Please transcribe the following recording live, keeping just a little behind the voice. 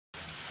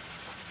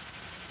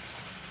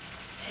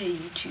Hey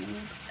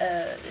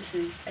YouTube, this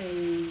is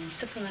a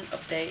supplement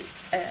update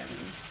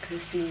because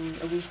it's been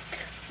a week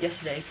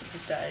yesterday since I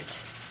started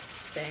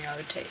saying I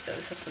would take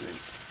those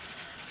supplements.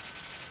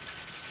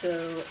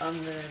 So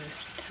I'm going to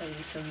just tell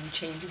you some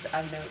changes that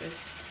I've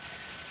noticed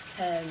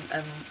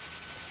and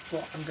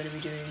what I'm going to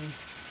be doing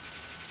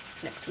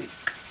next week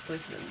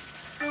with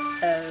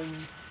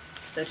them.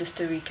 So just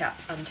to recap,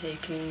 I'm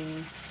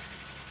taking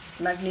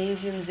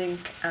magnesium,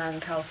 zinc and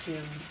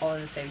calcium all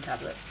in the same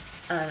tablet.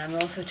 And I'm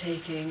also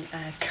taking,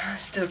 I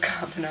still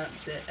can't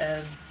pronounce it,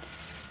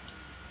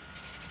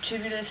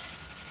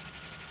 Tribulus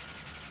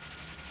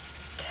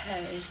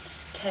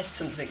test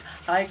something.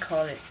 I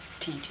call it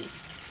TT.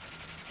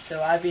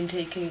 So I've been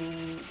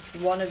taking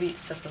one of each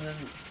supplement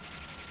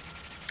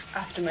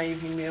after my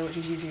evening meal, which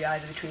is usually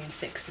either between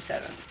 6 to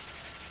 7,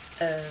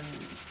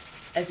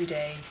 every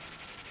day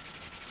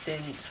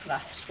since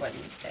last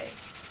Wednesday.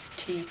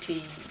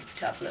 TT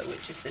tablet,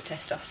 which is the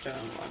testosterone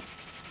one,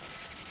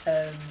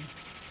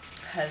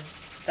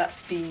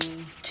 that's been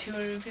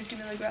 250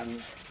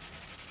 milligrams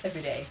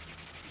every day,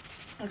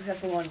 except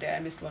for one day. I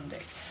missed one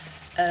day.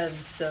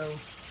 So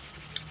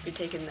be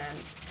taking them.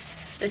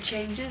 The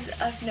changes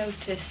I've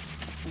noticed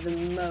the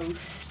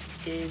most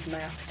is my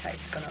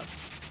appetite's gone up.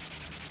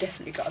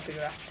 Definitely got a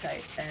bigger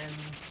appetite.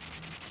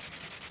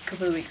 A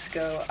couple of weeks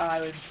ago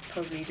I was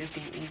probably just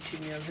eating 2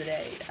 meals a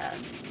day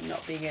and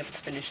not being able to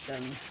finish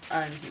them,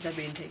 and since I've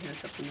been taking the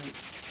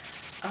supplements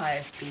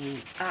I've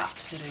been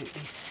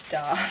absolutely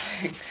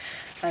starving.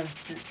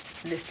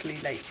 I've literally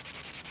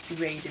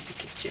raided the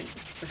kitchen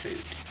for food,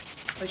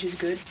 which is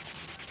good.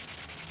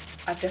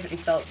 I've definitely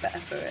felt better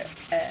for it.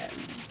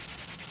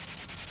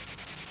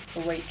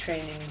 The weight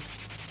training's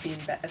been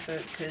better for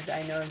it because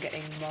I know I'm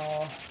getting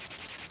more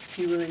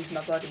fuel into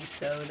my body,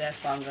 so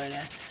therefore I'm going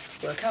to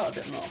work out a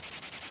bit more.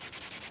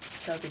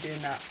 So I'll be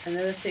doing that.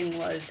 Another thing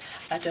was,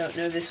 I don't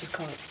know if this was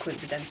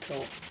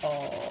coincidental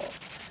or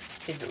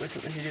if it was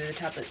something to do with the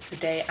tablets. The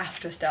day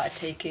after I started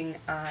taking,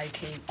 I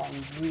came on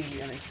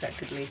really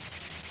unexpectedly.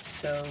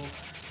 So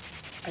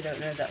I don't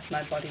know if that's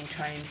my body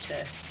trying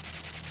to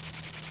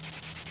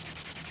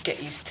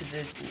get used to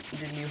the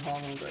new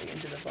hormone going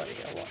into the body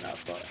or whatnot,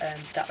 but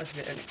that was a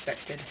bit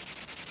unexpected.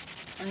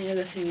 And the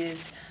other thing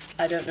is,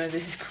 I don't know if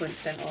this is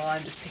coincidental or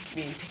I'm just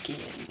being picky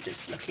and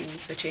just looking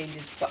for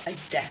changes, but I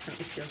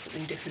definitely feel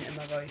something different in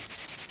my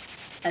voice.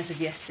 As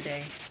of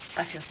yesterday,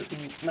 I feel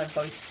something, my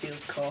voice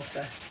feels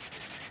coarser.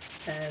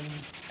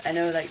 I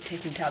know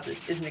taking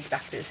tablets isn't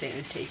exactly the same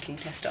as taking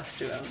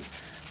testosterone,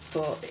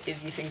 but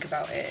if you think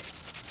about it,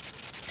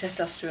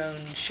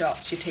 testosterone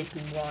shots, you're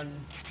taking one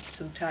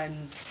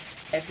sometimes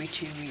every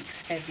 2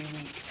 weeks, every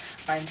week.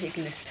 I'm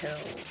taking this pill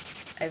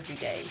every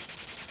day,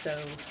 so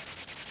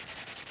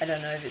I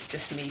don't know if it's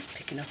just me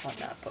picking up on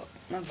that, but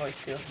my voice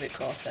feels a bit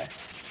coarser.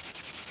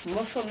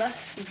 Muscle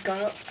mass has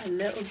gone up a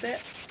little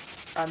bit.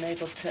 I'm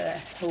able to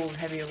hold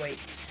heavier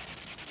weights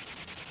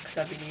because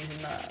I've been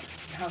using my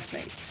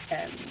housemate's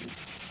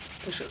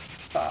push-up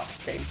bar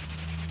thing.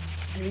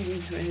 I've been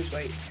using some of his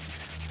weights,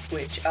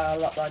 which are a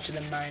lot larger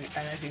than mine,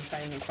 and I've been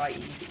finding them quite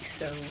easy,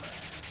 so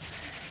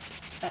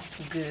that's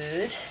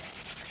good.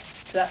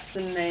 So that's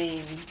the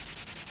main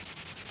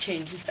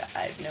changes that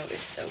I've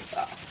noticed so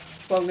far.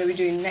 What I'm going to be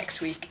doing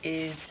next week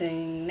is,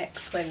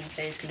 next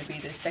Wednesday is going to be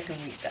the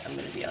second week that I'm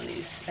going to be on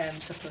these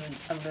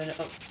supplements. I'm going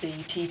to up the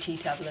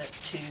TT tablet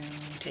to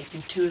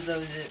taking 2 of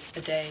those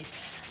a day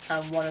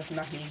and 1 of the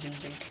magnesium,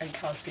 zinc and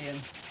calcium.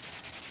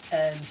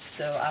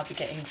 So I'll be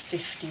getting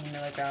 50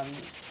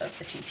 milligrams of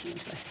the TT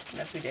into my system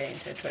every day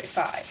instead of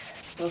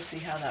 25. We'll see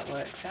how that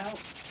works out.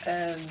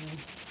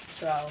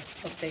 So I'll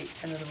update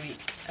another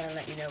week and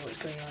let you know what's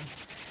going on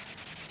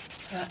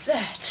about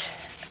that.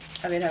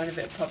 I've been having a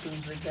bit of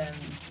problems with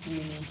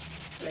uni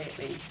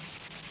lately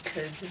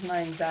because of my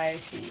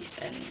anxiety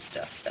and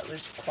stuff. That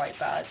was quite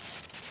bad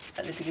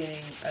at the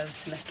beginning of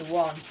semester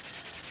 1.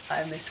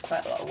 I missed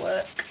quite a lot of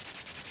work.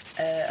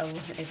 I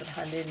wasn't able to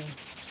hand in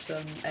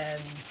some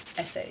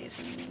essays,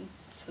 and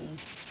some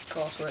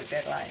coursework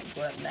deadlines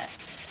weren't met.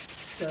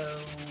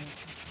 So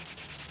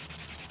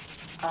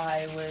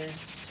I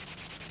was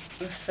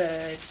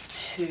referred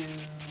to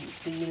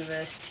the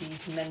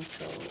university's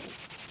mental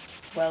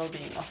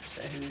wellbeing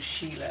officer, who's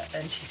Sheila,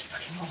 and she's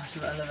fucking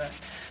awesome. I love her.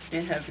 Me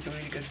and her have become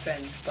really good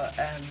friends, but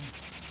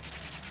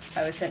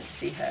I was sent to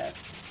see her.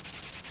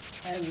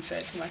 I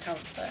referred to my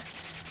counsellor,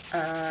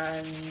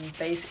 and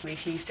basically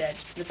she said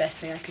the best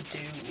thing I could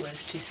do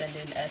was to send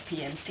in a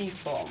PMC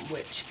form,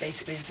 which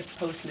basically is a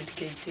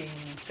post-mitigating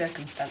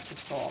circumstances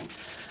form,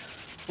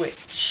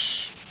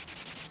 which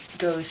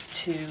goes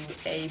to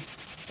a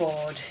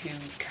board who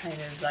kind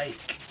of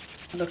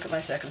look at my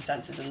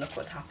circumstances and look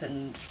what's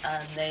happened,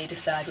 and they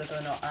decide whether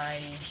or not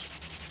I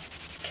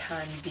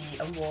can be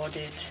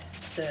awarded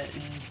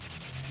certain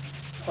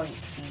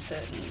points and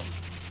certain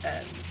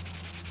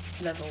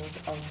levels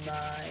on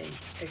my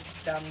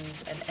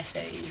exams and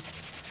essays.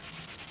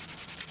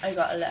 I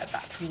got a letter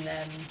back from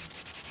them.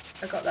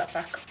 I got that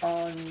back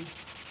on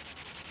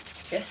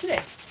yesterday,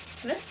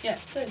 wasn't it? Yeah,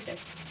 Thursday.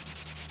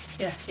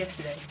 Yeah,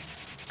 yesterday.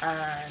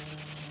 And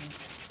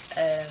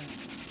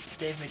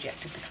they've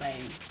rejected the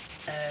claim,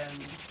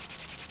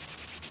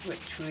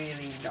 which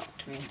really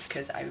knocked me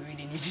because I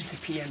really needed the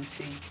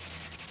PMC.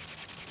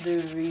 The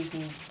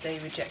reasons they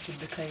rejected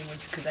the claim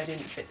was because I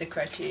didn't fit the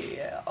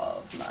criteria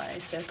of my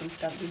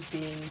circumstances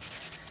being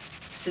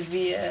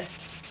severe,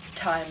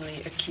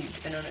 timely,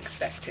 acute and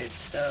unexpected.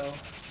 So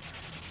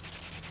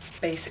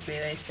basically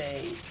they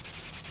say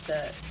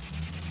that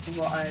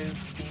what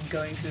I've been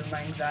going through,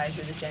 my anxiety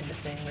with the gender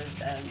thing,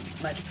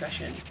 with my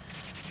depression,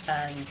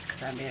 and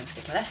because I haven't been able to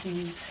get to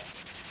lessons,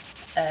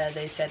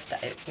 they said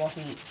that it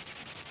wasn't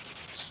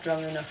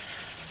strong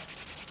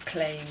enough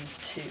claim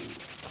to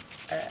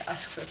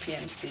ask for a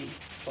PMC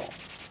for.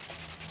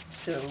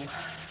 So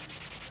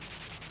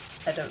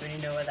I don't really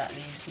know where that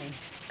leaves me.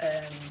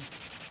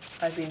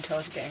 I've been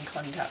told to get in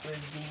contact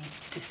with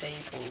the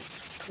disabled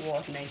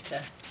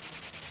coordinator,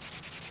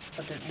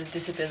 or the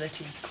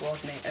disability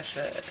coordinator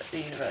for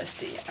the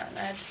university, and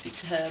I had to speak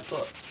to her,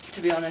 but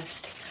to be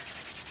honest,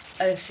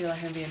 I just feel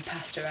like I'm being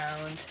passed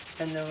around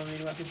and no one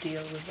really wants to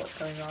deal with what's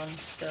going on,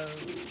 so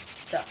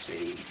that's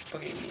really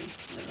bugging me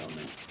at the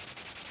moment.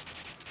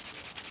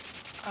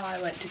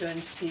 I went to go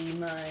and see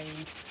my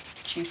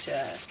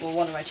tutor, well,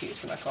 one of my tutors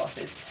for my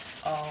courses,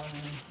 on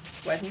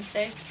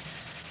Wednesday,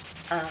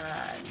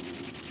 and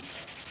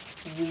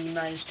we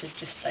managed to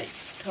just like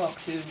talk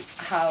through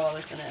how I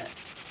was going to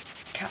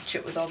catch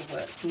up with all the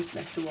work from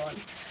semester 1,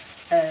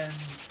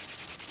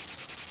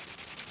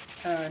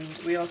 and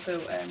we also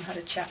had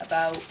a chat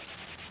about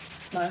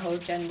my whole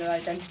gender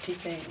identity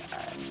thing,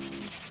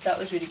 and that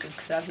was really good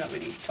because I've not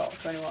really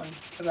talked to anyone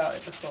about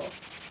it before,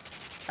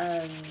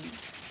 and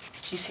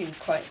she seemed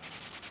quite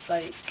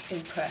like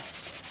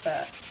impressed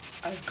that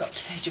I've got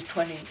to the age of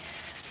 20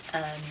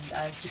 and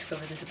I've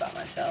discovered this about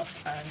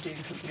myself and I'm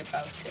doing something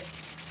about it.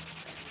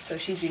 So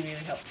she's been really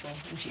helpful,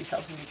 and she's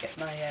helping me get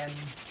my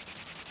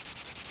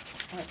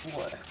like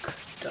work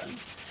done.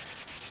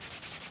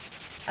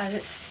 As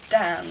it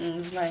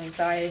stands, my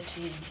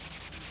anxiety,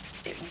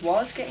 it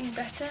was getting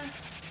better.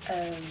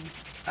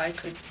 I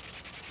could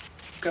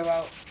go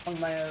out on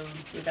my own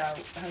without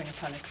having a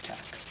panic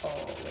attack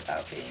or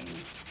without being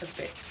a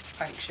bit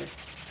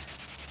anxious,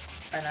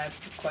 and I'd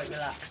be quite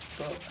relaxed,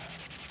 but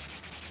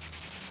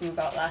from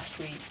about last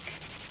week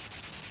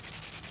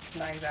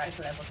my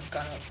anxiety levels have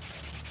gone up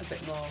a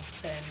bit more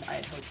than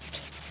I'd hoped,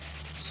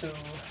 so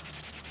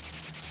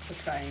we'll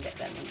try and get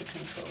them under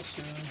control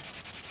soon.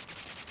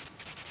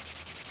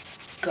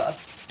 Got a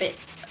bit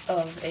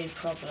of a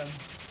problem.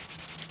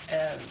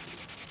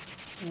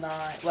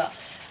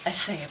 I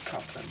say a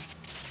problem.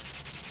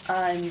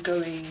 I'm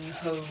going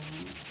home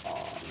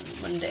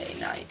on Monday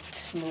night.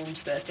 My mum's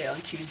birthday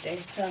on Tuesday,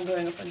 so I'm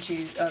going up on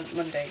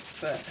Monday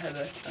for her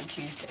birthday on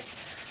Tuesday.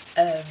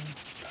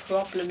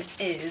 Problem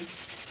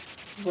is,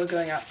 we're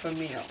going out for a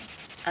meal,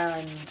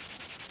 and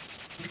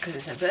because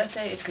it's her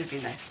birthday, it's going to be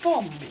a nice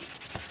formal meal.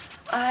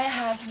 I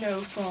have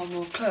no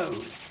formal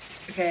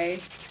clothes,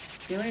 okay?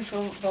 The only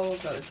formal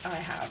clothes I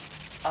have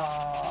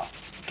are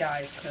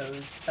guys'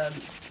 clothes,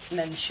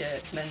 men's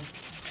shirts, men's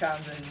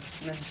trousers,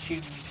 men's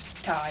shoes,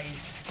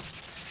 ties,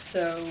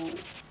 so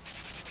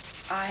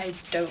I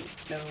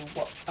don't know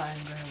what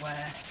I'm going to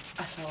wear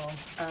at all.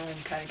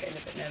 I'm kind of getting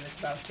a bit nervous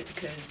about it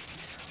because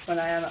when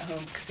I am at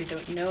home, because they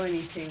don't know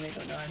anything, they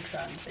don't know I'm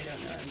trans, they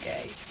don't know I'm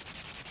gay,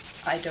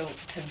 I don't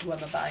tend to wear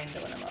my binder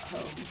when I'm at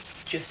home,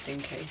 just in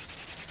case.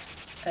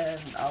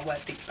 I'll wear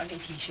big baggy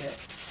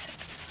t-shirts,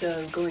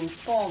 so going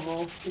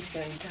formal is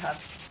going to have,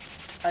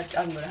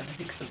 I'm going to have to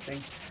think of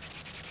something.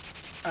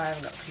 I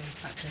haven't got a clue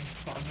actually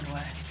what I'm going to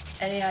wear.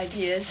 Any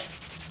ideas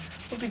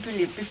would be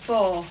brilliant.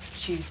 Before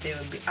Tuesday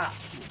would be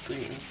absolutely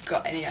brilliant.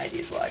 Got any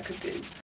ideas what I could do?